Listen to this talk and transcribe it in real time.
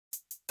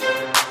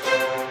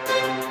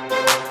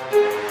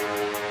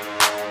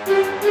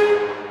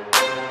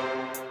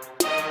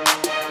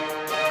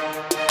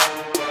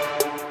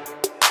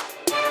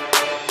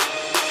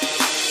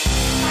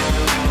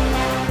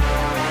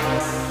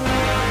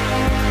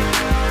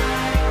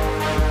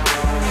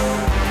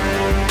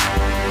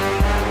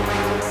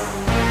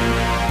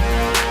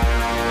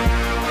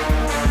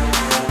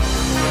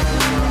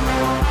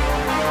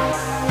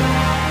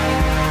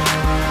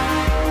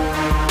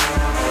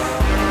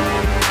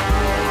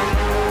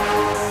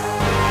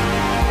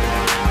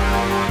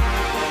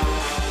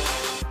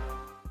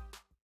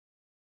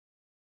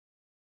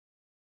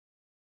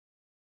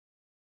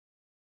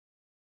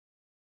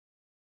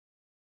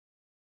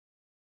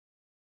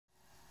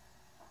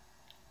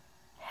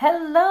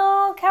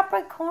Hello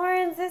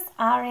Capricorns, it's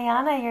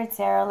Arhinna, your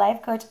tarot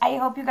life coach. I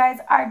hope you guys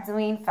are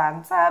doing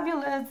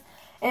fantabulous,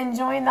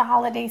 enjoying the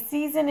holiday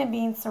season and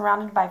being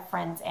surrounded by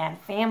friends and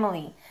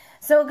family.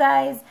 So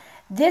guys,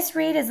 this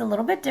read is a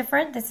little bit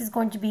different. This is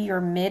going to be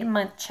your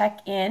mid-month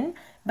check-in,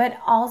 but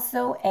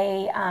also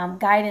a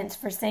guidance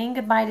for saying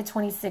goodbye to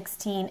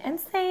 2016 and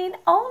saying,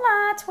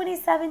 hola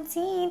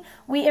 2017.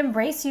 We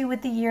embrace you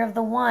with the year of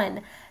the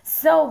one.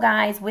 So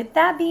guys, with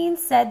that being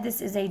said, this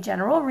is a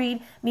general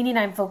read, meaning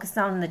I'm focused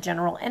on the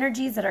general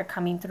energies that are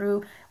coming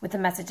through with the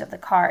message of the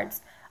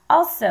cards.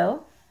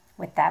 Also,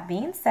 with that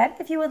being said,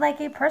 if you would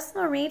like a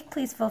personal read,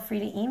 please feel free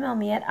to email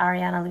me at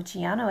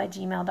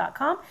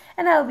ariannaluciano@gmail.com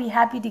and I will be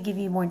happy to give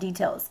you more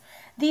details.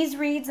 These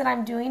reads that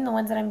I'm doing, the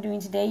ones that I'm doing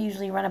today,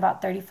 usually run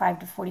about 35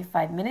 to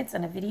 45 minutes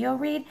in a video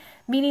read,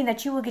 meaning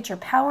that you will get your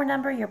power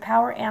number, your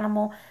power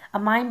animal, a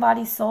mind,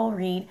 body, soul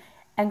read,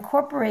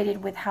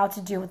 incorporated with how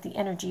to deal with the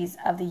energies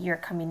of the year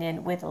coming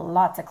in with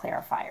lots of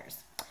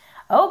clarifiers.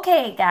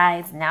 Okay,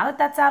 guys, now that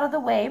that's out of the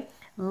way,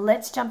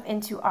 let's jump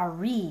into our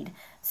read.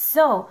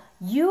 So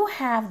you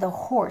have the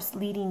horse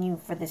leading you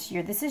for this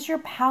year. This is your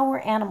power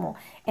animal,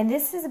 and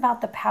this is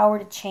about the power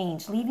to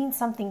change, leaving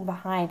something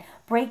behind,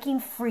 breaking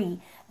free.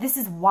 This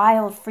is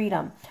wild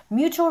freedom.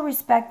 Mutual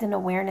respect and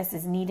awareness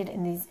is needed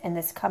in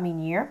this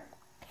coming year.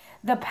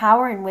 The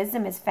power and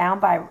wisdom is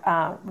found by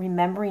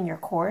remembering your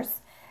course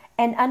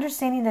and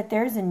understanding that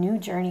there's a new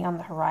journey on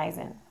the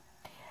horizon.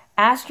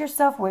 Ask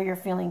yourself where you're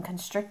feeling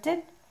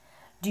constricted.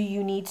 Do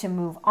you need to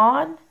move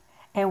on?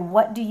 And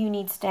what do you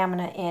need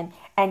stamina in?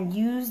 And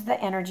use the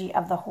energy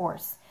of the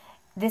horse.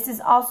 This is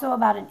also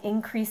about an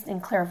increase in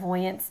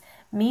clairvoyance,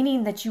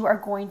 meaning that you are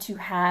going to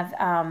have,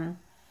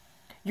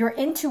 your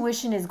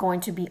intuition is going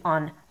to be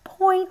on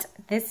point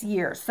this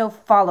year. So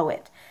follow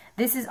it.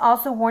 This is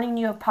also warning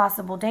you of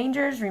possible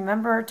dangers.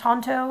 Remember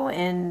Tonto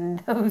and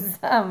those,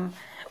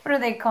 what are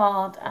they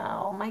called?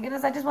 Oh my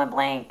goodness, I just went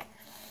blank.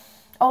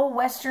 Old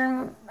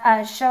Western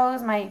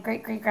shows. My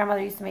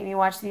great-great-grandmother used to make me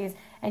watch these,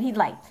 and he'd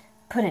like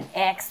put an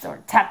X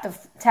or tap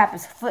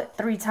his foot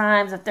 3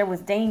 times if there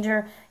was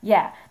danger.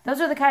 Yeah, those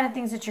are the kind of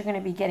things that you're going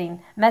to be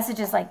getting,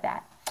 messages like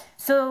that.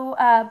 So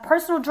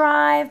personal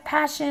drive,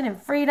 passion,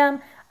 and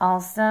freedom.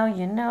 Also,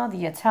 you know,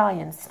 the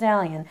Italian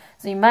stallion.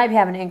 So you might be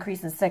having an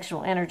increase in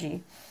sexual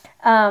energy.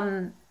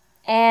 And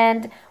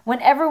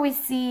whenever we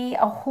see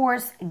a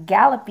horse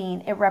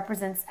galloping, it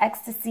represents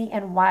ecstasy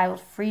and wild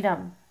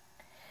freedom.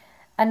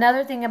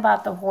 Another thing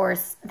about the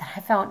horse that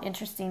I found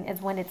interesting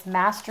is when its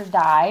master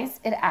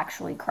dies, it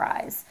actually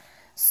cries.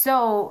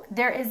 So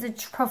there is a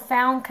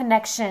profound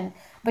connection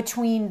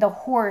between the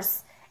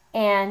horse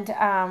and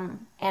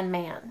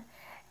man.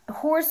 The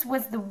horse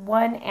was the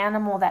one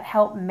animal that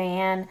helped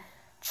man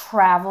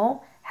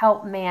travel,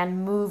 helped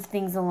man move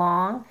things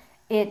along.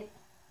 It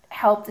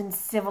helped in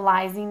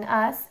civilizing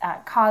us,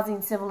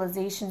 causing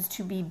civilizations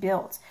to be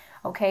built.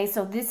 Okay,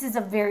 so this is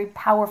a very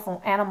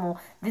powerful animal.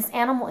 This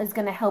animal is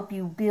going to help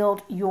you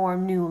build your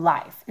new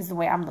life, is the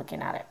way I'm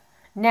looking at it.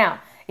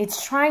 Now,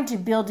 it's trying to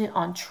build it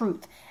on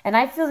truth. And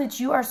I feel that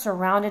you are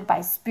surrounded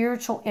by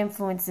spiritual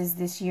influences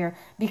this year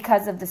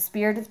because of the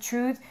spirit of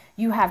truth.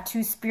 You have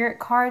 2 spirit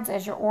cards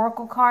as your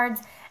oracle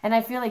cards. And I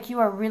feel like you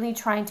are really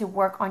trying to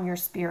work on your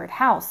spirit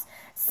house.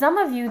 Some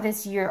of you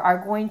this year are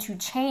going to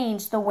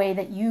change the way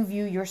that you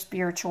view your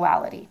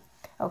spirituality.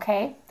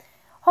 Okay?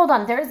 Hold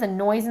on, there is a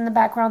noise in the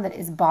background that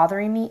is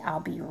bothering me. I'll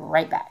be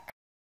right back.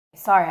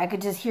 Sorry, I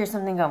could just hear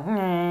something go,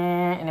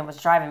 and it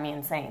was driving me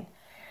insane.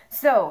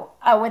 So,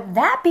 with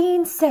that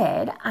being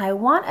said, I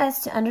want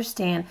us to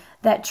understand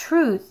that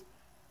truth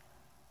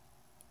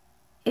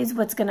is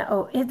what's going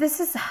to,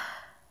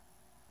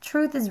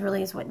 truth is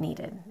really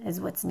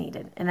what's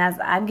needed. And as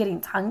I'm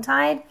getting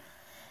tongue-tied,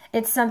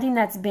 it's something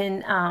that's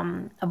been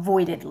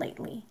avoided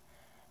lately.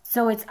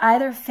 So it's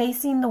either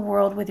facing the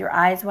world with your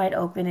eyes wide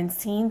open and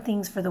seeing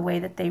things for the way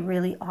that they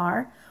really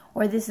are,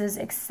 or this is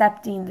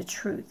accepting the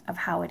truth of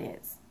how it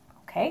is.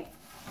 Okay?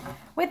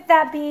 With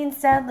that being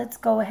said, let's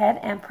go ahead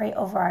and pray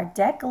over our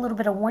deck. A little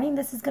bit of warning,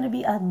 this is going to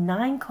be a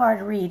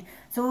 9-card read.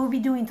 So we'll be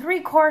doing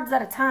 3 cards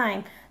at a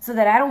time so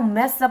that I don't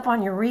mess up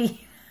on your read.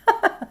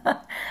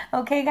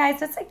 Okay, guys,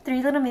 that's like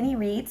 3 little mini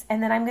reads.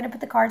 And then I'm going to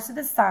put the cards to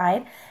the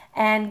side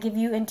and give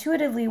you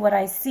intuitively what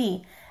I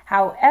see.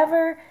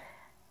 However,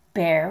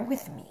 bear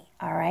with me.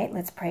 All right,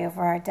 let's pray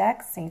over our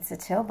deck. Saint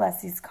Cicero,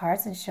 bless these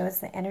cards and show us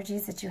the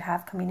energies that you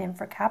have coming in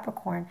for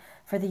Capricorn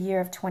for the year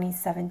of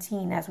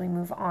 2017 as we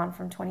move on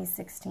from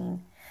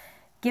 2016.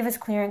 Give us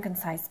clear and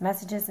concise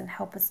messages and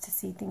help us to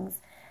see things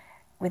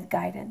with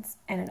guidance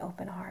and an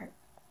open heart.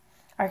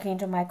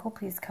 Archangel Michael,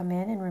 please come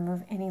in and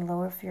remove any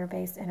lower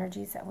fear-based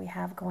energies that we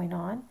have going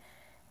on.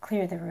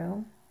 Clear the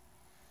room.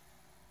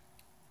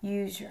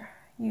 Use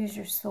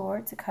your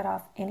sword to cut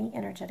off any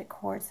energetic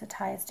cords that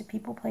tie us to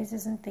people,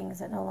 places, and things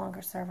that no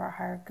longer serve our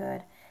higher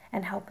good,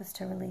 and help us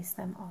to release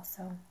them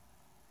also.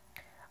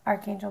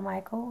 Archangel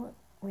Michael,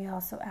 we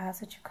also ask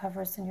that you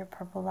cover us in your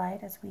purple light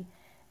as we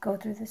go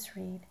through this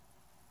read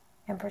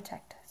and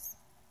protect us.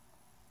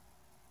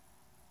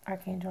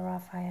 Archangel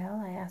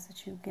Raphael, I ask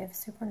that you give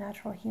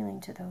supernatural healing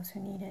to those who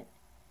need it.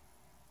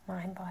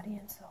 Mind, body,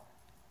 and soul.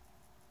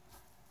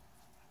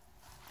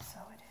 So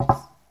it is.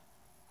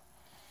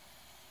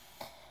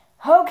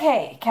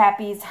 Okay,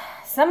 Cappies.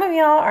 Some of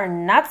y'all are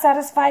not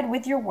satisfied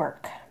with your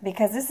work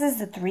because this is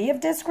the 3 of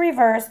disc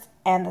reversed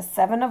and the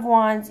 7 of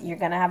wands. You're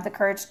going to have the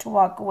courage to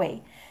walk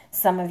away.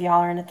 Some of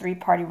y'all are in a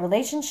 3-party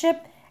relationship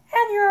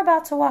and you're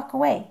about to walk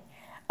away.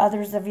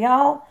 Others of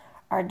y'all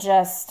are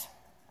just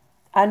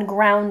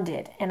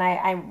ungrounded. And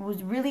I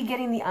was really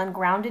getting the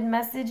ungrounded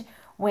message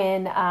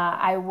when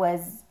I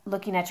was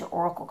looking at your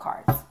oracle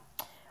cards.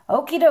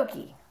 Okie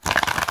dokie.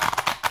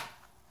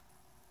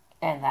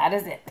 And that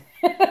is it.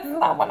 It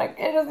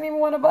doesn't even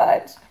want to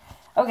budge.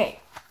 Okay.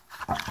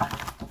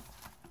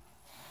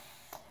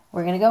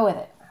 We're going to go with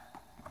it.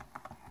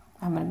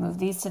 I'm going to move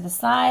these to the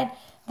side.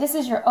 This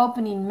is your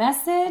opening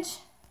message.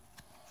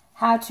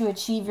 How to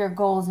achieve your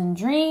goals and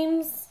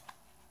dreams.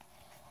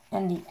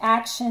 And the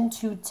action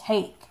to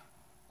take.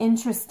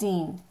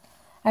 Interesting.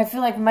 I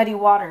feel like muddy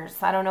waters.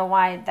 I don't know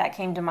why that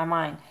came to my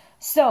mind.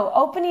 So,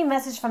 opening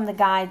message from the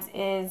guides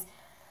is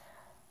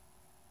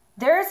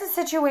there is a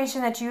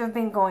situation that you have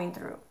been going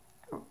through.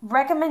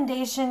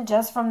 Recommendation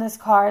just from this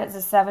card as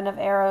a 7 of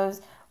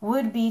arrows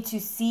would be to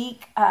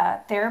seek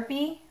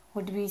therapy,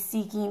 would be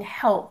seeking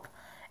help.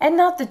 And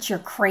not that you're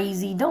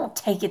crazy. Don't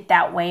take it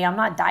that way. I'm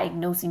not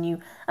diagnosing you.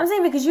 I'm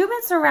saying because you've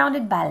been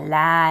surrounded by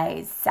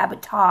lies,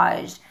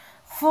 sabotage,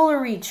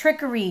 foolery,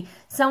 trickery.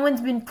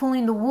 Someone's been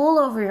pulling the wool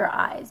over your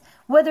eyes.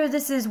 Whether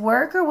this is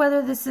work or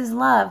whether this is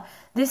love,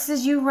 this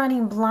is you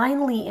running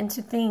blindly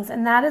into things.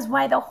 And that is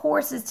why the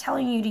horse is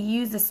telling you to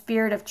use the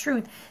spirit of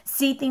truth.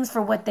 See things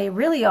for what they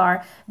really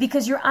are,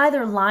 because you're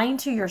either lying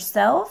to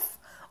yourself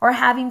or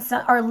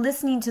or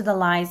listening to the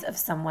lies of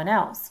someone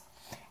else.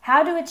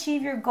 How to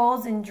achieve your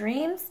goals and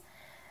dreams?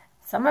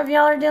 Some of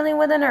y'all are dealing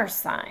with an earth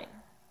sign.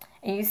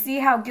 And you see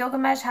how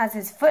Gilgamesh has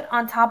his foot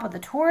on top of the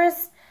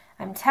Taurus?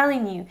 I'm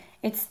telling you,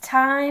 it's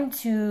time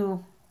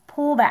to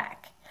pull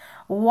back.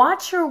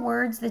 Watch your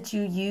words that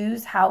you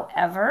use,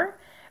 however,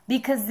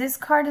 because this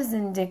card is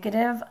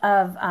indicative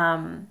of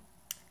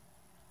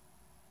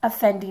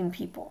offending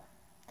people.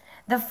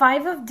 The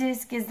 5 of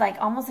disc is like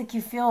almost like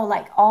you feel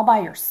like all by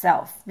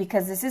yourself,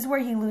 because this is where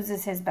he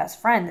loses his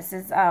best friend. This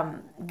is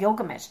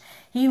Gilgamesh.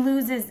 He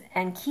loses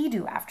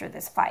Enkidu after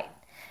this fight.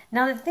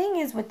 Now, the thing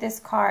is with this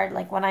card,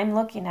 like when I'm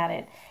looking at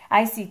it,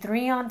 I see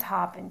 3 on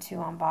top and 2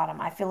 on bottom.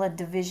 I feel a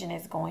division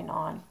is going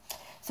on.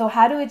 So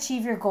how to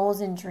achieve your goals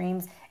and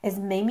dreams is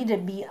maybe to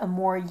be a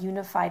more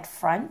unified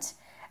front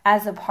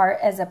as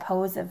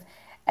opposed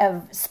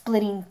of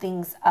splitting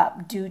things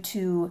up due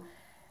to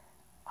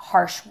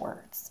harsh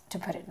words, to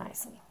put it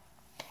nicely.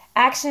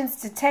 Actions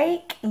to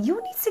take.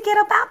 You need to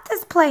get about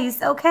this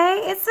place,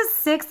 okay? It's the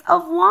 6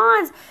 of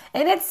wands.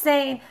 And it's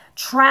saying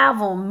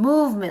travel,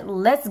 movement,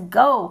 let's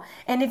go.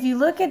 And if you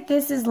look at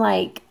this as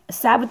like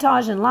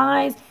sabotage and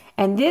lies,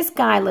 and this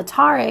guy,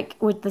 Lataric,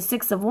 with the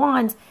 6 of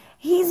wands,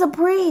 he's a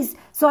priest.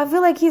 So I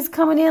feel like he's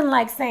coming in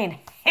like saying,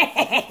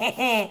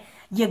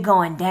 you're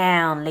going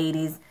down,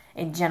 ladies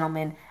and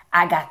gentlemen.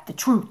 I got the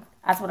truth.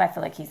 That's what I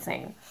feel like he's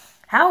saying.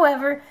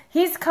 However,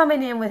 he's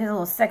coming in with his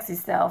little sexy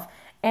self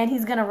and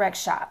he's going to wreck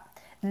shop.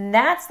 And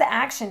that's the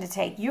action to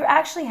take. You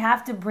actually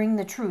have to bring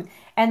the truth.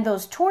 And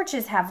those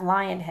torches have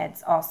lion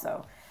heads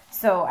also.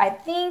 So I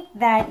think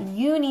that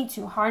you need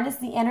to harness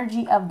the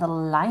energy of the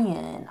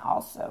lion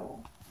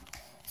also.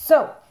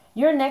 So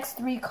your next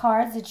 3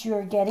 cards that you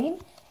are getting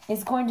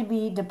is going to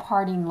be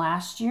departing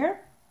last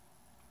year.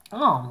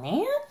 Oh,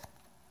 man.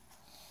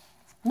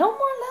 No more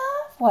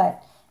love?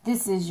 What?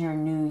 This is your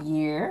new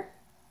year.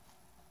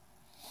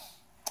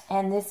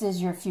 And this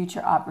is your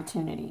future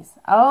opportunities.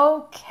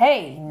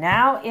 Okay,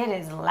 now it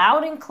is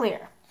loud and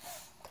clear.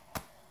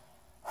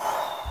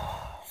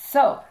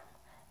 So,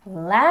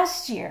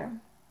 last year,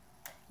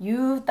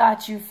 you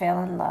thought you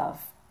fell in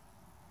love.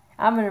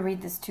 I'm going to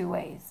read this 2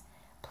 ways.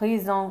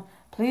 Please don't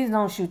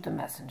shoot the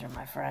messenger,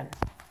 my friend.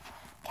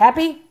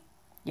 Cappy,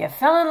 you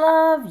fell in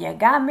love, you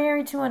got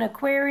married to an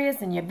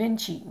Aquarius, and you've been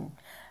cheating.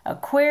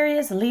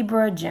 Aquarius,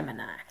 Libra,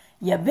 Gemini.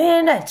 You've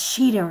been a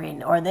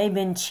cheatering, or they've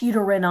been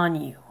cheatering on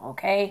you,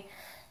 okay?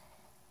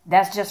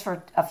 That's just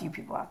for a few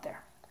people out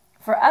there.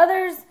 For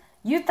others,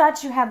 you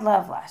thought you had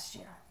love last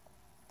year.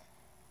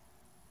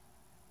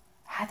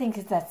 I think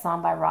it's that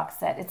song by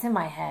Roxette. It's in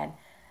my head.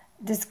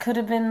 This could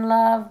have been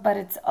love, but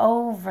it's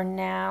over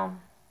now.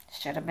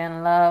 Should have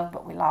been love,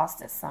 but we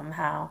lost it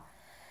somehow.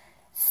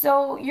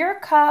 So your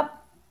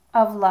cup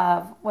of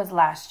love was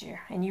last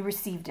year, and you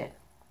received it.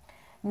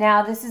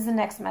 Now, this is the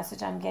next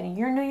message I'm getting.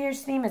 Your New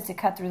Year's theme is to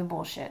cut through the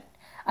bullshit.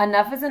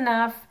 Enough is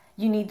enough.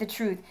 You need the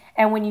truth.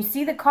 And when you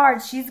see the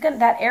cards,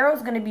 that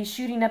arrow's going to be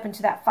shooting up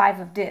into that 5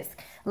 of disc.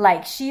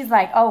 Like, she's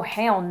like, oh,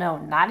 hell no,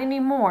 not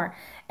anymore.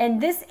 And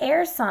this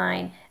air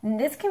sign,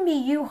 this can be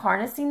you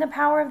harnessing the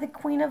power of the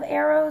Queen of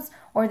Arrows,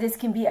 or this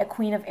can be a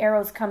Queen of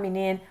Arrows coming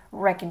in,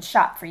 wrecking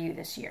shop for you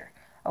this year.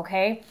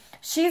 Okay?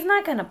 She's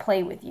not going to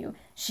play with you.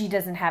 She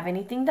doesn't have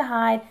anything to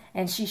hide,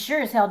 and she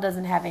sure as hell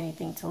doesn't have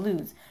anything to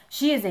lose.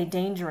 She is a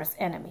dangerous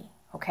enemy,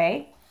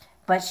 okay?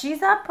 But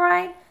she's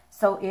upright.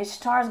 So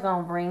Ishtar's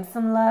going to bring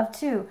some love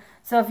too.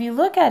 So if you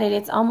look at it,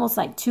 it's almost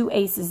like two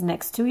aces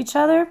next to each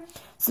other.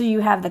 So you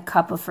have the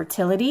cup of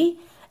fertility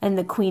and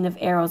the queen of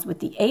arrows with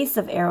the ace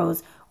of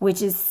arrows,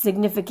 which is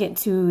significant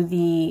to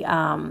the,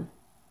 I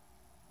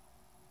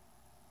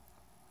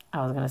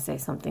was going to say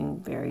something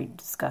very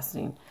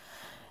disgusting.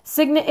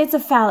 It's a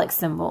phallic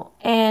symbol.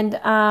 And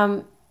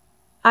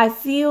I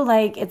feel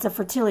like it's a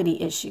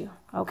fertility issue,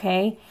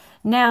 okay?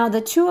 Now,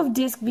 the two of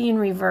disc being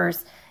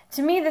reversed,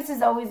 to me, this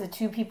is always a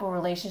two-people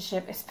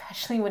relationship,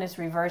 especially when it's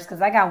reversed,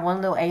 because I got one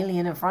little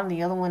alien in front of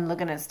the other one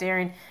looking at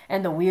staring,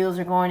 and the wheels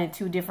are going in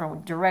two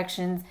different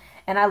directions.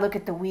 And I look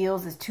at the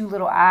wheels as two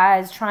little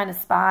eyes trying to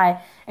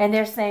spy, and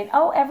they're saying,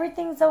 oh,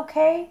 everything's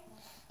okay.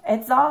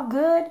 It's all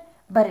good,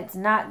 but it's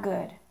not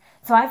good.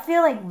 So I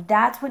feel like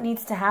that's what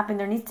needs to happen.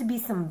 There needs to be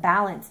some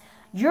balance.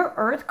 Your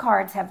earth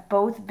cards have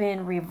both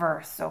been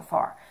reversed so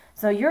far.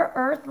 So your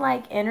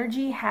earth-like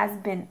energy has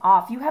been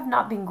off. You have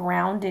not been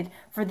grounded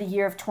for the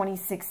year of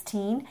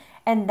 2016.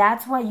 And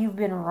that's why you've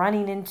been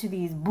running into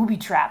these booby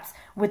traps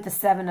with the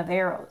 7 of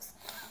arrows.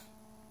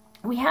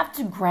 We have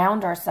to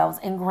ground ourselves.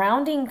 And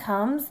grounding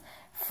comes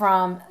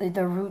from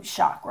the root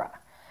chakra.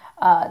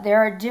 There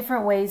are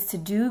different ways to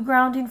do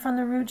grounding from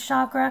the root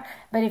chakra.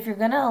 But if you're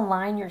going to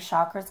align your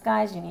chakras,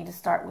 guys, you need to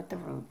start with the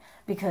root.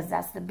 Because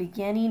that's the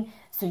beginning.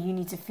 So you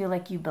need to feel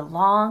like you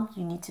belong.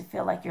 You need to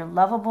feel like you're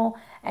lovable.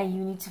 And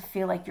you need to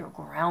feel like you're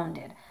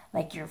grounded.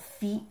 Like your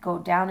feet go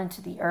down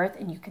into the earth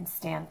and you can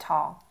stand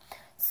tall.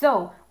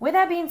 So with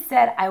that being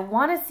said, I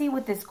want to see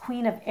what this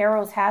Queen of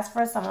Arrows has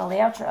for us. I'm going to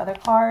lay out your other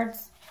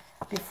cards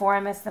before I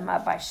mess them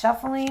up by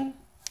shuffling.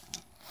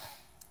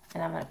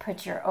 And I'm going to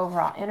put your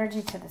overall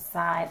energy to the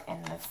side.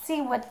 And let's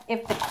see what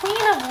if the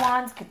Queen of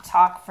Wands could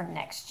talk for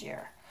next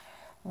year.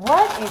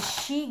 What is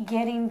she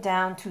getting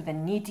down to the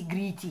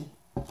nitty-gritty?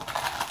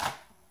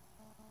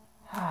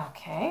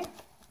 Okay.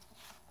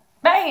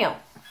 Bam!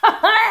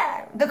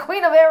 The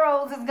Queen of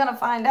Arrows is going to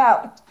find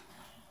out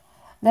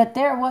that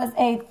there was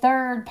a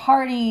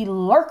third-party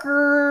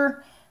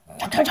lurker.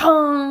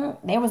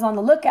 They was on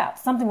the lookout.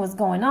 Something was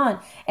going on.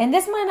 And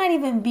this might not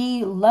even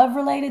be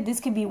love-related. This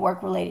could be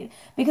work-related.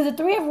 Because the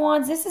Three of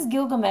Wands, this is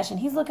Gilgamesh,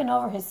 and he's looking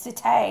over his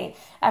city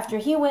after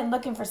he went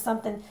looking for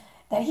something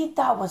that he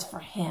thought was for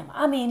him.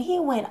 I mean, he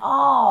went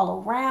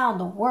all around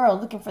the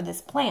world looking for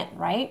this plant,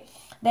 right?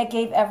 That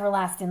gave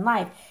everlasting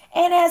life.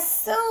 And as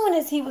soon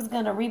as he was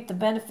going to reap the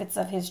benefits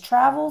of his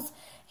travels,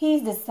 he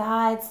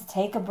decides to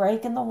take a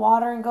break in the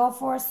water and go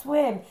for a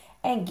swim.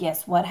 And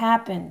guess what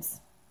happens?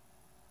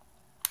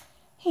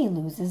 He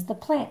loses the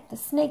plant. The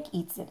snake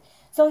eats it.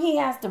 So he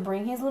has to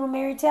bring his little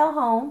Mary Tail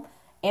home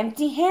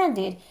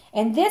empty-handed.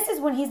 And this is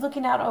when he's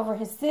looking out over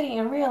his city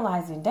and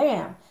realizing,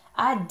 damn,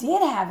 I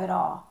did have it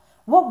all.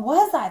 What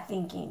was I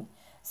thinking?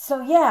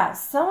 So yeah,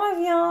 some of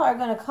y'all are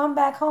going to come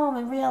back home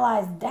and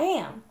realize,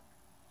 damn,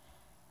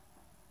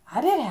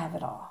 I did have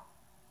it all.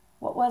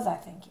 What was I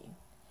thinking?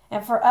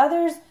 And for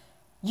others,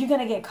 you're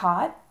going to get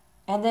caught.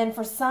 And then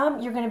for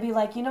some, you're going to be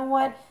like, you know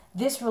what?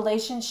 This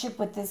relationship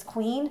with this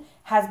queen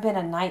has been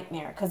a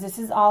nightmare. Because this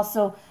is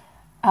also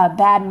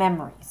bad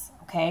memories.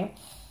 Okay?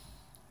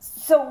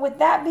 So with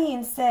that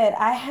being said,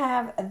 I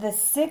have the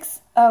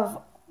 6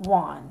 of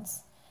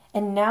Wands.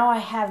 And now I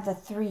have the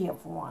 3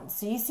 of Wands.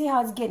 So you see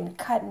how it's getting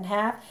cut in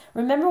half?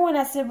 Remember when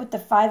I said with the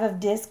 5 of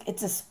disc,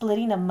 it's a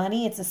splitting of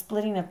money. It's a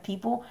splitting of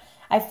people.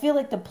 I feel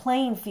like the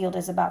playing field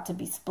is about to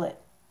be split.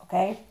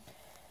 Okay?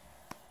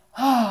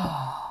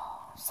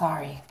 Oh,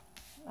 sorry.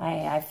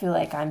 I feel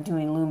like I'm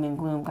doing loom and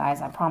gloom,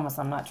 guys. I promise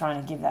I'm not trying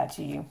to give that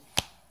to you.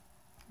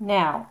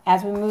 Now,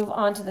 as we move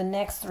on to the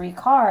next 3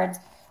 cards,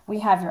 we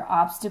have your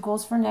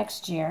obstacles for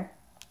next year.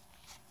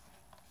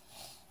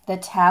 The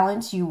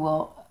talents you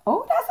will...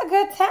 Oh, that's a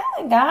good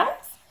talent,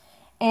 guys.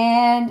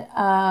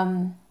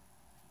 And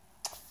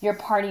your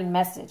parting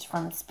message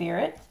from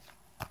Spirit,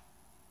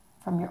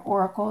 from your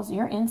oracles.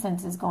 Your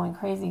incense is going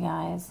crazy,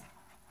 guys.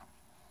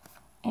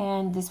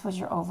 And this was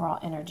your overall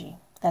energy.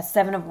 That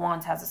 7 of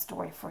Wands has a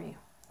story for you.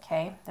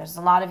 Okay? There's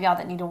a lot of y'all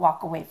that need to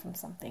walk away from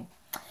something.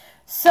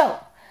 So,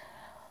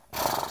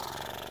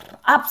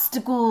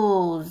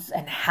 obstacles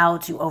and how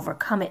to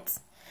overcome it.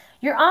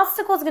 Your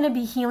obstacle is going to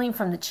be healing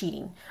from the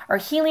cheating or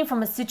healing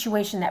from a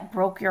situation that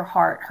broke your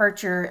heart,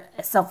 hurt your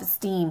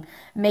self-esteem,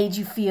 made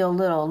you feel a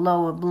little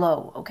low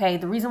below. Okay,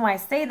 the reason why I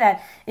say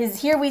that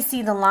is here we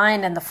see the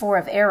Lion and the 4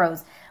 of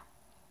Arrows.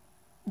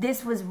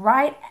 This was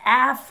right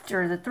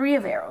after the 3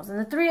 of Arrows. And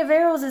the 3 of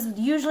Arrows is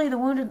usually the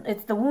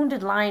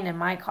wounded lion in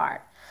my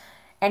card.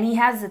 And he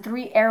has the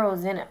 3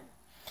 arrows in him.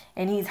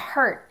 And he's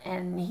hurt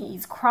and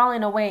he's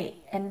crawling away.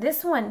 And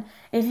this one,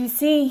 if you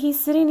see, he's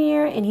sitting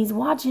here and he's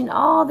watching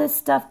all this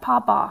stuff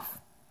pop off.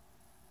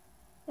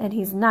 And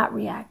he's not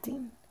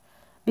reacting.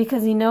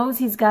 Because he knows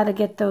he's got to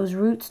get those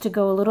roots to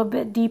go a little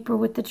bit deeper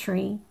with the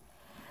tree.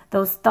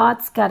 Those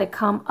thoughts got to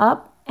come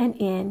up and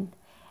in.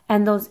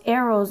 And those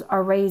arrows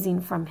are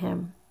raising from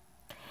him.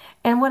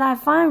 And what I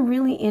find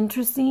really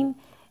interesting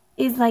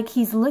is like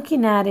he's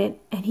looking at it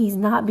and he's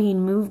not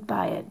being moved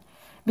by it.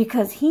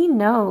 Because he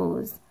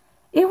knows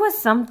it was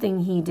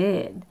something he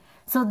did.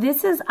 So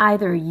this is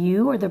either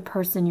you or the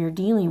person you're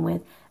dealing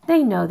with.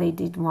 They know they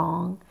did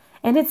wrong.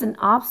 And it's an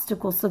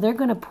obstacle, so they're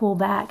going to pull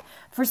back.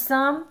 For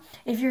some,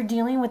 if you're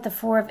dealing with the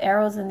Four of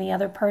Arrows and the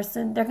other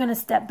person, they're going to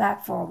step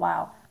back for a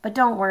while. But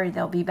don't worry,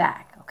 they'll be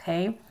back,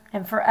 okay?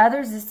 And for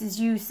others, this is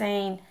you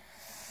saying,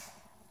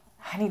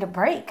 I need a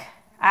break.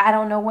 I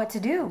don't know what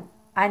to do.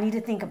 I need to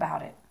think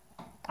about it,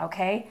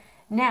 okay?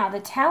 Now, the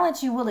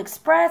talent you will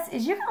express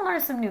is you're going to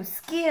learn some new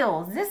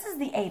skills. This is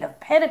the Eight of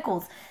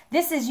Pentacles.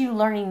 This is you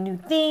learning new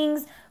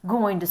things,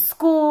 going to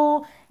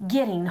school,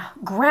 getting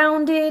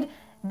grounded.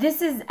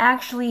 This is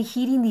actually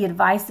heeding the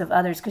advice of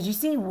others, because you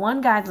see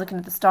one guy's looking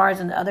at the stars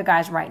and the other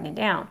guy's writing it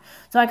down.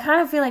 So I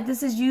kind of feel like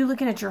this is you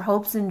looking at your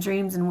hopes and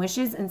dreams and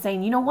wishes and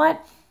saying, you know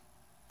what?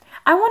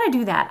 I want to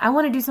do that. I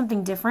want to do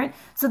something different.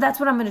 So that's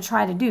what I'm going to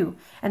try to do.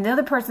 And the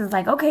other person's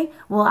like, okay,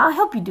 well, I'll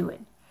help you do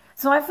it.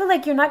 So I feel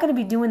like you're not going to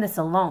be doing this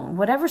alone.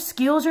 Whatever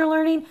skills you're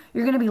learning,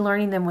 you're going to be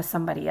learning them with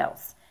somebody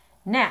else.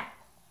 Now,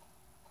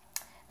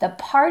 the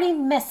party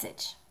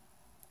message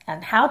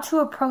and how to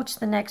approach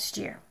the next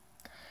year.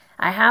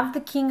 I have the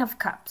King of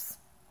Cups.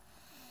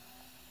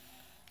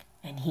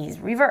 And he's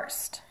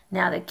reversed.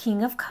 Now, the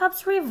King of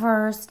Cups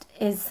reversed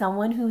is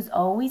someone who's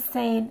always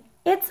saying,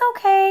 it's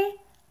okay.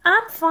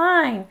 I'm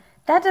fine.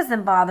 That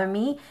doesn't bother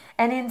me.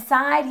 And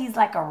inside, he's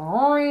like a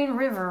roaring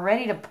river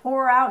ready to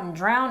pour out and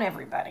drown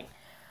everybody.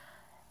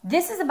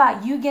 This is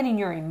about you getting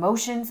your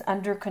emotions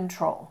under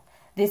control.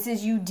 This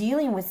is you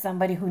dealing with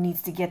somebody who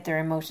needs to get their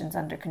emotions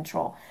under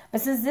control.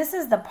 But since this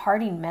is the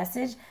parting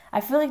message,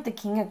 I feel like the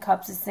King of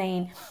Cups is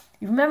saying,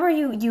 remember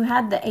you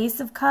had the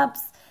Ace of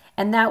Cups,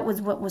 and that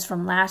was what was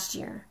from last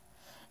year.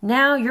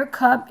 Now your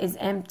cup is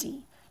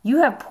empty.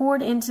 You have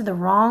poured into the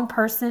wrong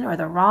person or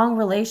the wrong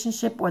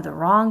relationship or the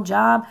wrong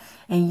job,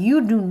 and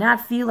you do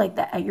not feel like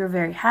that you're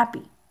very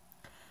happy.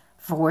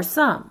 For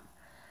some,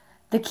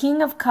 the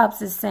King of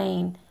Cups is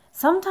saying,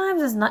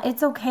 sometimes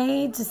it's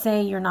okay to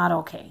say you're not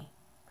okay.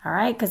 All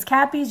right? Because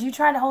Cappies, you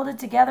try to hold it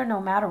together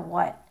no matter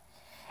what.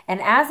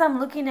 And as I'm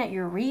looking at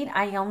your read,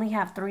 I only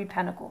have 3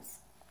 pentacles.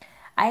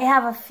 I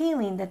have a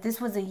feeling that this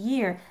was a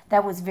year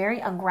that was very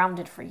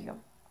ungrounded for you.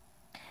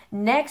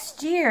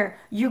 Next year,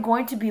 you're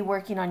going to be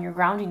working on your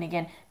grounding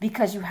again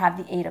because you have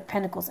the Eight of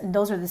Pentacles, and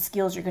those are the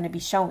skills you're going to be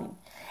showing.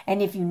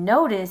 And if you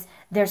notice,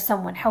 there's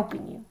someone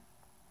helping you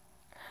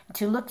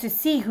to look to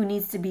see who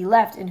needs to be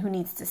left and who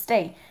needs to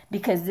stay,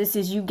 because this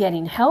is you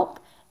getting help,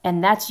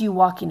 and that's you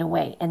walking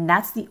away. And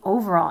that's the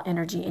overall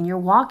energy. And you're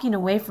walking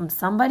away from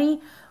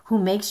somebody who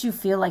makes you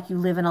feel like you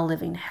live in a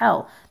living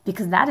hell,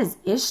 because that is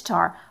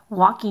Ishtar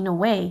walking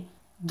away,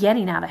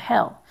 getting out of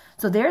hell.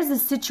 So there's a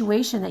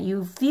situation that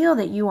you feel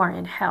that you are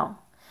in hell.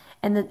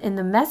 And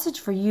the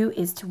message for you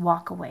is to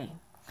walk away.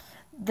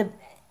 The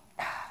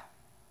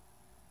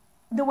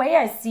way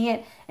I see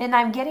it, and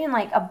I'm getting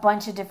like a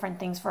bunch of different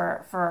things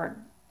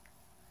for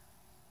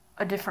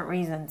different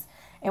reasons.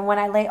 And when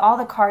I lay all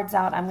the cards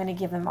out, I'm going to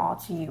give them all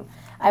to you.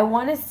 I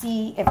want to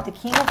see if the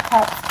King of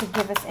Cups could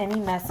give us any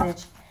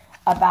message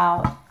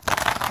about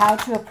how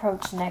to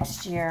approach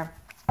next year.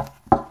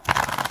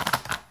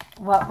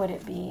 What would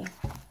it be?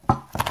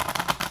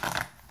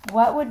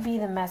 What would be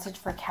the message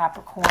for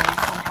Capricorn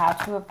on how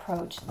to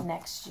approach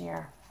next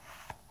year?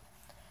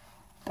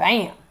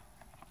 Bam!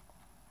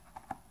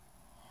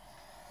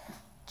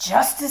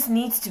 Justice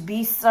needs to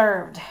be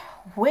served.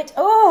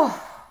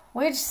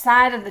 Which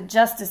side of the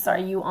justice are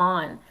you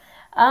on?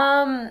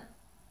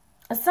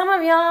 Some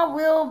of y'all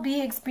will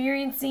be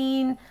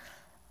experiencing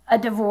a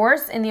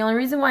divorce. And the only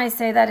reason why I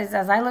say that is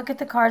as I look at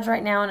the cards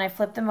right now and I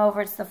flip them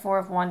over, it's the Four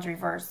of Wands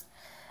reversed.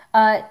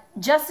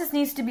 Justice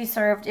needs to be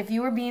served. If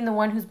you are being the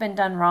one who's been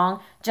done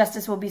wrong,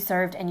 justice will be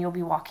served and you'll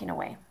be walking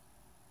away.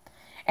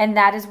 And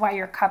that is why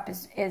your cup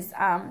is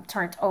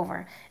turned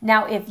over.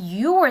 Now, if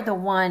you were the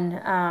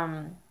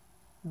one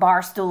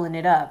bar stooling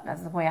it up,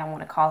 that's the way I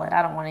want to call it.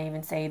 I don't want to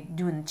even say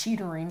doing the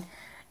cheatering.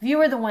 If you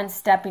were the one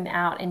stepping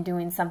out and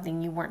doing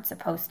something you weren't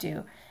supposed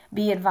to,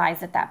 be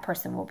advised that that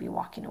person will be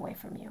walking away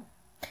from you.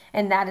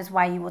 And that is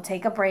why you will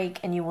take a break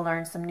and you will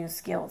learn some new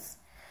skills.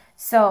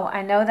 So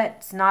I know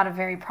that's not a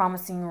very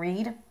promising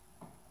read,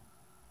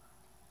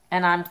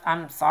 and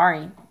I'm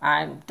sorry.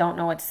 I don't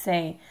know what to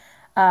say.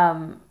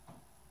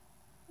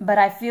 But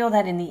I feel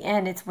that in the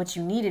end, it's what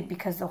you needed,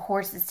 because the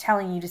horse is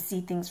telling you to see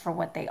things for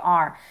what they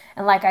are.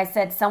 And like I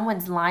said,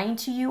 someone's lying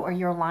to you or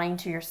you're lying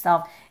to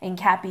yourself. And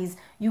Cappies,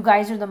 you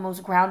guys are the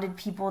most grounded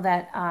people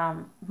that,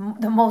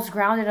 the most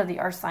grounded of the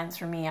earth signs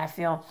for me, I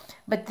feel.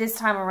 But this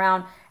time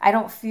around, I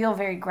don't feel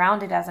very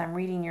grounded as I'm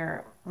reading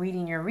your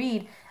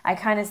read. I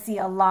kind of see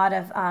a lot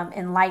of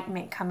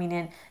enlightenment coming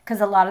in,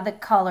 because a lot of the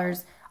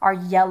colors are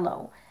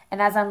yellow.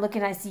 And as I'm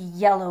looking, I see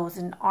yellows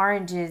and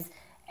oranges,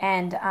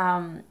 and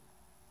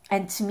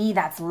to me,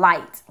 that's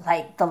light.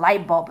 Like the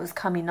light bulb is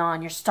coming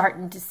on. You're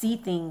starting to see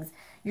things.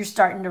 You're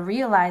starting to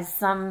realize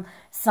some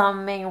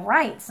ain't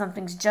right.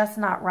 Something's just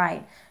not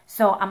right.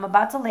 So I'm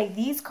about to lay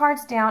these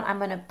cards down. I'm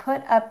going to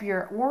put up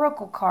your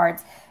oracle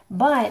cards,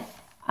 but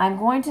I'm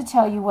going to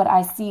tell you what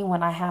I see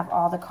when I have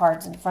all the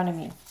cards in front of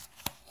me.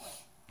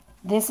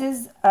 This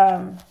is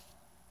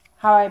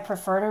how I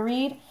prefer to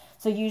read.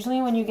 So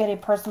usually when you get a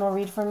personal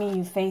read from me,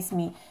 you face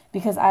me,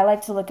 because I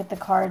like to look at the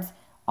cards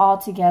all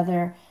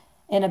together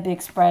in a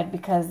big spread,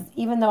 because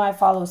even though I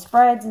follow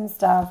spreads and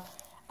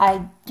stuff,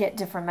 I get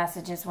different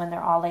messages when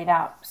they're all laid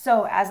out.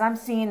 So as I'm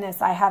seeing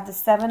this, I have the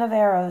 7 of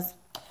Arrows,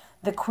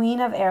 the Queen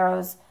of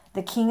Arrows,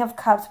 the King of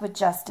Cups with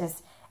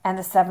Justice, and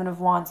the 7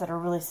 of Wands that are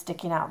really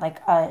sticking out like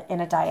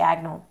in a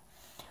diagonal.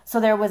 So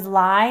there was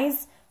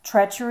lies,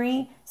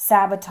 treachery,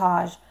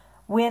 sabotage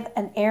with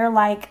an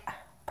air-like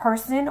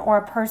person, or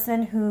a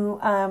person who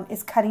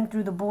is cutting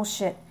through the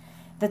bullshit.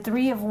 The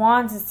 3 of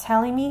Wands is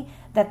telling me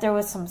that there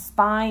was some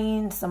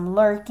spying, some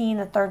lurking,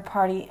 a third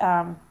party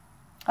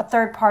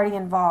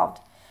involved.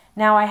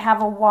 Now I have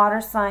a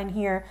water sign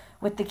here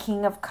with the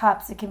King of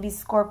Cups. It can be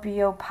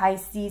Scorpio,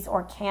 Pisces,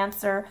 or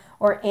Cancer,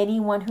 or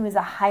anyone who is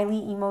a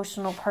highly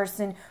emotional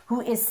person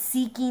who is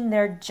seeking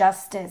their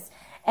justice.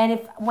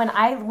 And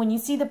when you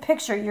see the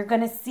picture, you're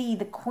going to see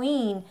the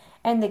Queen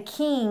and the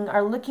King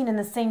are looking in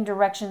the same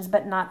directions,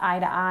 but not eye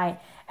to eye.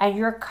 And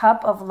your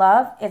cup of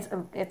love,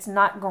 it's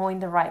not going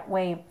the right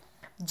way.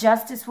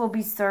 Justice will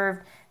be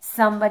served.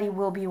 Somebody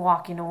will be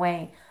walking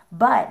away.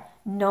 But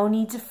no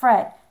need to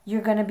fret.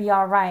 You're going to be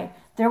all right.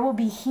 There will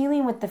be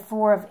healing with the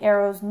 4 of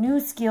Arrows, new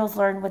skills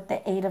learned with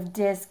the 8 of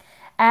Disc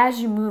as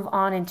you move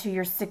on into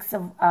your 6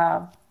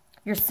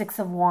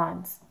 of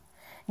Wands.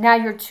 Now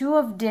your 2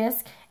 of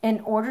Disc, in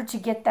order to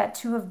get that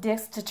 2 of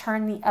Disc to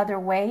turn the other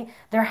way,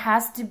 there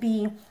has to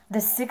be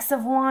the 6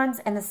 of Wands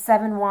and the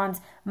 7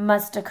 Wands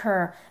must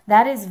occur.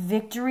 That is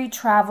victory,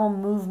 travel,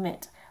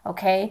 movement.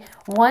 Okay,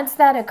 once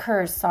that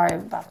occurs, sorry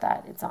about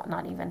that, it's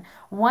not even.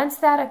 Once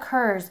that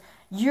occurs,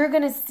 you're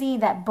going to see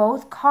that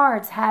both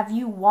cards have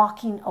you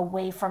walking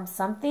away from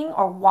something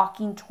or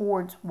walking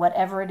towards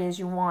whatever it is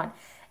you want.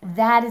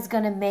 That is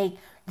going to make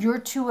your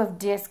 2 of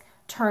Disc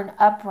turn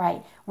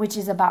upright, which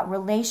is about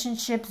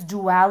relationships,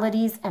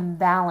 dualities, and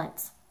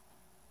balance.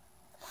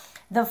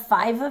 The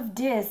 5 of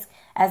Disc,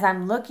 as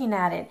I'm looking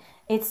at it,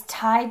 it's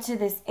tied to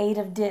this 8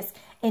 of Disc.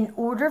 In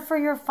order for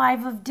your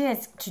 5 of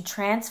Disc to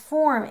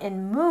transform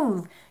and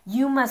move,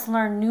 you must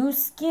learn new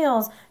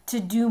skills to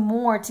do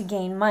more to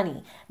gain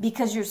money.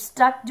 Because you're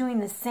stuck doing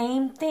the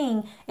same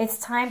thing, it's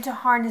time to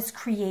harness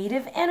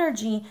creative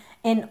energy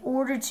in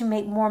order to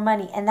make more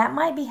money. And that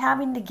might be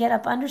having to get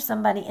up under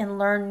somebody and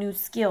learn new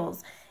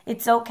skills.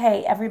 It's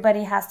okay.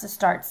 Everybody has to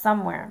start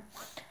somewhere.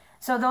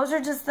 So those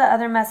are just the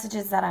other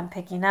messages that I'm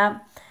picking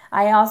up.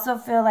 I also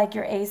feel like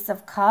your Ace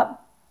of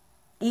Cups,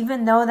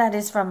 even though that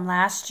is from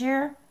last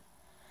year,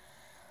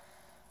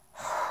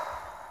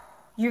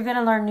 you're going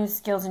to learn new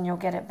skills and you'll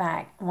get it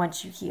back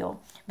once you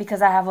heal,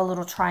 because I have a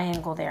little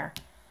triangle there.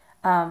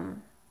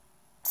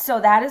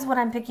 So that is what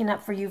I'm picking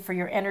up for you for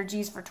your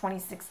energies for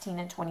 2016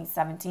 and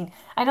 2017.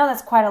 I know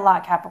that's quite a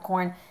lot,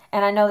 Capricorn,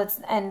 and I know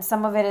and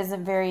some of it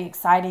isn't very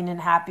exciting and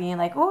happy and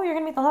like, oh, you're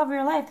going to meet the love of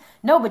your life.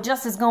 No, but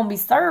justice is going to be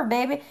served,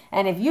 baby.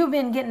 And if you've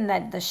been getting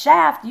the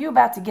shaft, you're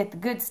about to get the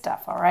good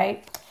stuff, all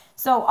right?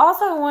 So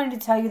also I wanted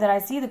to tell you that I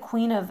see the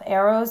Queen of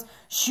Arrows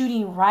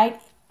shooting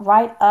right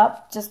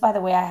up, just by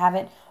the way I have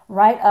it,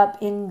 right up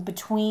in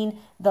between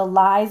the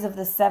lies of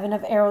the 7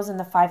 of Arrows and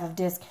the 5 of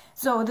Disc.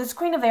 So this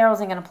Queen of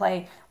Arrows ain't going to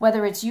play,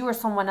 whether it's you or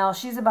someone else.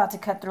 She's about to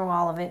cut through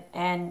all of it,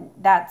 and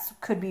that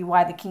could be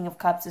why the King of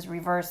Cups is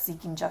reversed,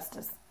 seeking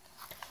justice.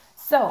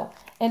 So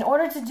in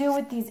order to deal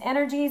with these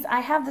energies, I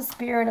have the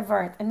Spirit of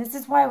Earth, and this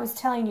is why I was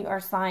telling you,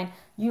 Earth sign,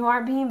 you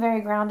aren't being very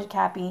grounded,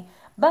 Cappy,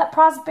 but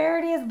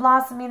prosperity is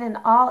blossoming in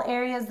all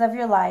areas of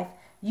your life.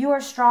 You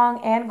are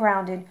strong and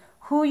grounded.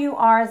 Who you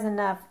are is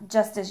enough,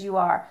 just as you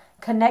are.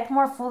 Connect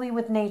more fully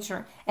with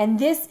nature. And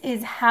this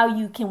is how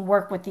you can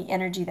work with the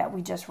energy that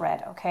we just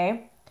read,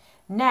 okay?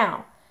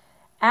 Now,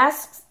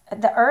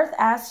 the earth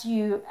asks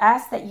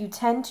that you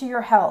tend to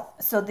your health.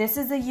 So this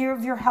is a year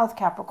of your health,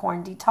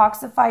 Capricorn.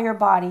 Detoxify your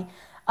body.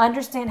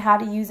 Understand how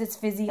to use its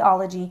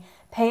physiology.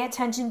 Pay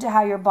attention to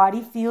how your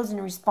body feels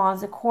and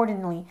responds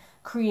accordingly.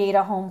 Create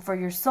a home for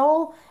your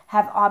soul.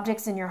 Have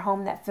objects in your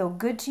home that feel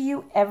good to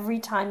you every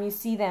time you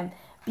see them.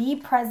 Be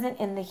present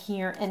in the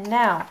here and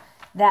now.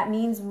 That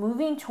means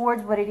moving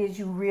towards what it is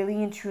you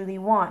really and truly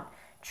want.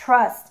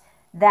 Trust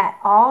that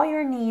all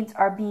your needs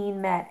are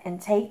being met,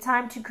 and take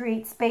time to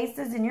create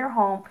spaces in your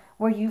home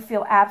where you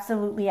feel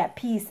absolutely at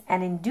peace.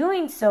 And in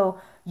doing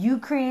so, you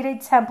create a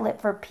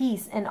template for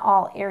peace in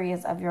all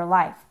areas of your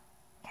life.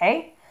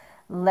 Okay?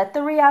 Let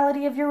the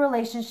reality of your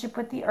relationship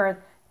with the earth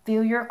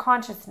fill your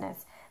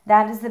consciousness.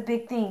 That is the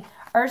big thing.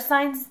 Earth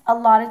signs, a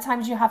lot of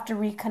times you have to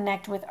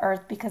reconnect with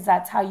earth, because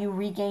that's how you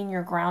regain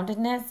your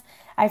groundedness.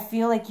 I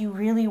feel like you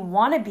really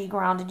want to be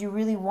grounded. You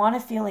really want to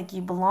feel like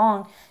you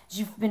belong.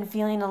 You've been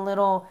feeling a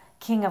little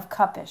King of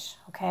Cupish,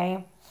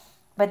 okay?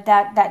 But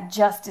that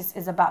justice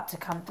is about to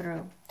come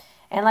through.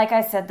 And like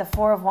I said, the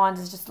 4 of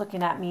Wands is just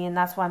looking at me, and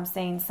that's why I'm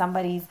saying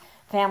somebody's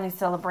family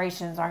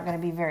celebrations aren't going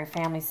to be very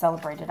family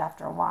celebrated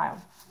after a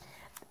while.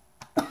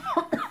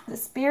 The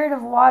Spirit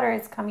of Water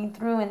is coming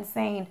through and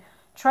saying,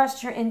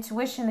 trust your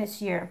intuition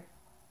this year.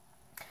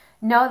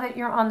 Know that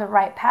you're on the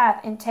right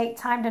path and take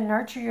time to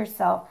nurture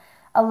yourself.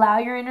 Allow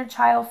your inner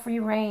child free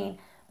reign.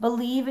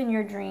 Believe in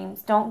your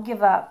dreams. Don't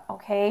give up,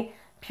 okay?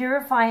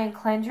 Purify and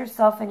cleanse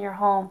yourself in your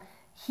home.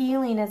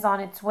 Healing is on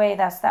its way.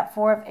 That's that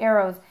 4 of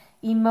arrows.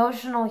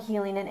 Emotional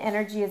healing and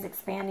energy is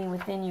expanding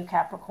within you,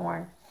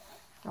 Capricorn.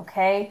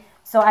 Okay?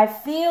 So I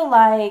feel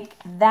like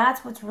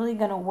that's what's really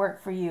going to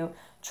work for you.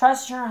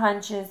 Trust your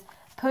hunches.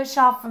 Push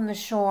off from the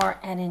shore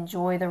and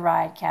enjoy the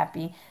ride,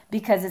 Cappy,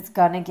 because it's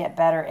going to get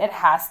better. It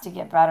has to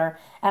get better.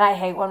 And I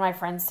hate when my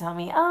friends tell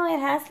me, oh, it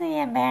has to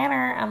get better.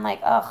 I'm like,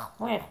 ugh,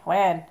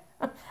 when?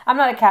 I'm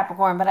not a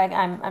Capricorn, but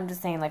I'm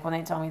just saying, like, when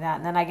they tell me that.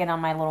 And then I get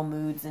on my little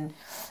moods, and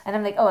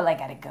I'm like, oh, I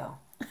got to go.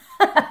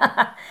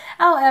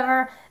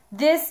 However,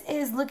 this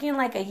is looking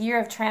like a year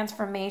of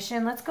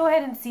transformation. Let's go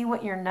ahead and see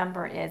what your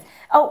number is.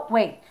 Oh,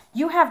 wait.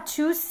 You have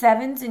 2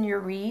 7s in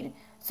your read.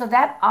 So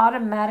that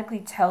automatically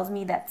tells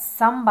me that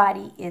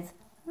somebody is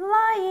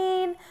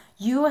lying.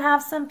 You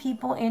have some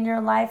people in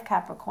your life,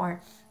 Capricorn,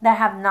 that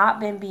have not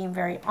been being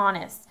very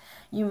honest.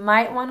 You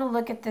might want to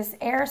look at this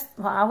air.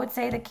 Well, I would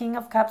say the King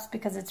of Cups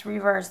because it's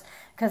reversed,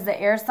 because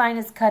the air sign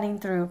is cutting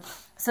through.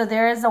 So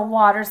there is a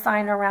water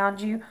sign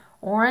around you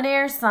or an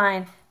air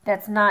sign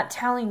that's not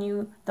telling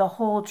you the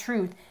whole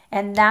truth.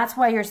 And that's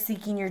why you're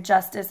seeking your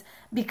justice,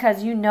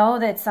 because you know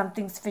that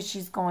something's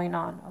fishy's going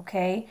on,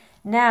 okay?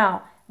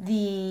 Now,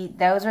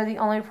 those are the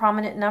only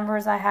prominent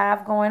numbers I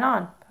have going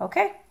on,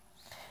 okay?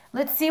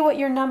 Let's see what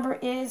your number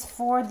is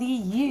for the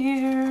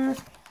year.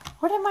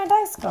 Where did my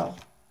dice go?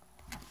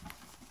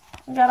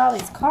 I got all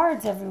these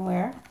cards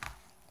everywhere.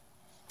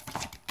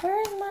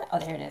 Where is my... Oh,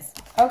 there it is.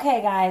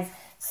 Okay, guys.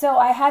 So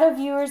I had a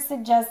viewer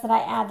suggest that I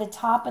add the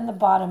top and the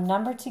bottom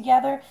number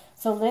together.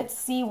 So let's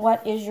see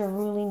what is your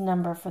ruling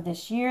number for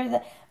this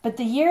year. But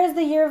the year is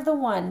the year of the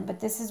 1. But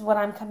this is what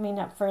I'm coming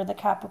up for the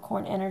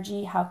Capricorn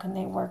energy. How can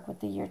they work with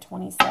the year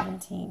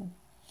 2017?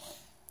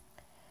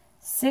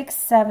 6,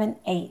 7,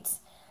 8.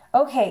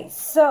 Okay,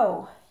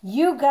 so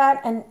you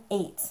got an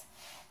 8.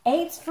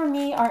 8s for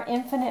me are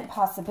infinite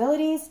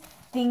possibilities.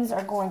 Things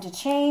are going to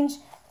change.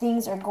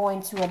 Things are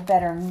going to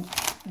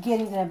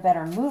getting in a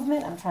better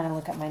movement. I'm trying to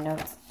look at my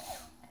notes.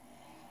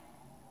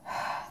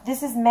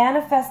 This is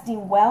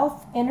manifesting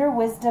wealth, inner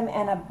wisdom,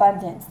 and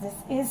abundance. This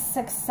is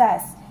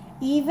success.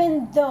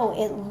 Even though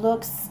it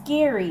looks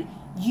scary,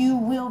 you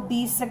will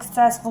be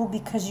successful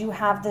because you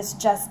have this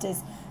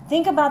justice.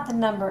 Think about the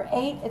number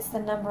 8. It's the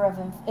number of,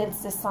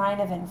 it's the sign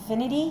of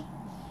infinity.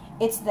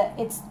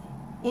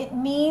 It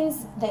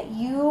means that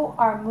you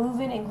are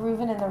moving and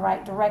grooving in the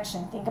right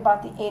direction. Think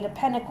about the 8 of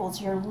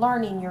Pentacles. You're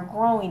learning, you're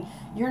growing.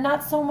 You're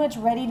not so much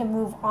ready to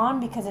move on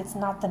because it's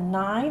not the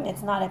 9.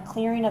 It's not a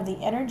clearing of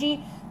the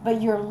energy,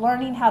 but you're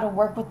learning how to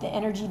work with the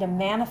energy to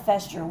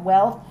manifest your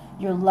wealth,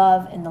 your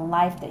love, and the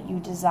life that you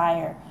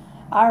desire.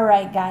 All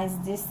right, guys,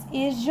 this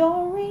is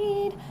your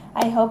read.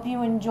 I hope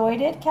you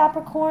enjoyed it,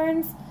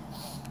 Capricorns.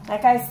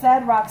 Like I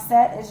said,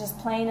 Roxette is just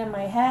playing in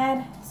my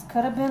head. This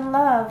could have been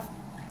love.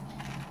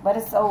 But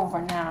it's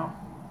over now.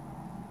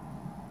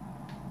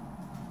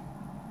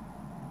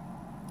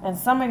 And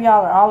some of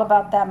y'all are all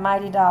about that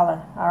mighty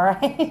dollar, all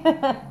right?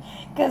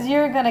 Because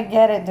you're going to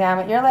get it, damn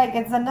it. You're like,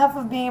 it's enough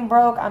of being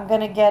broke. I'm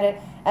going to get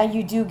it. And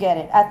you do get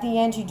it. At the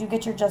end, you do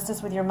get your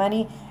justice with your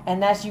money.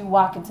 And that's you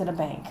walking to the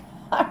bank.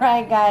 All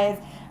right, guys.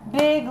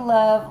 Big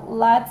love.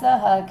 Lots of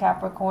hug,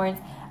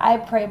 Capricorns. I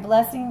pray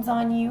blessings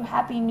on you.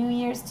 Happy New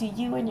Year's to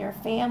you and your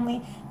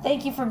family.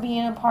 Thank you for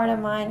being a part of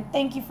mine.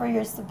 Thank you for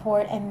your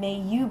support, and may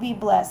you be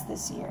blessed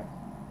this year.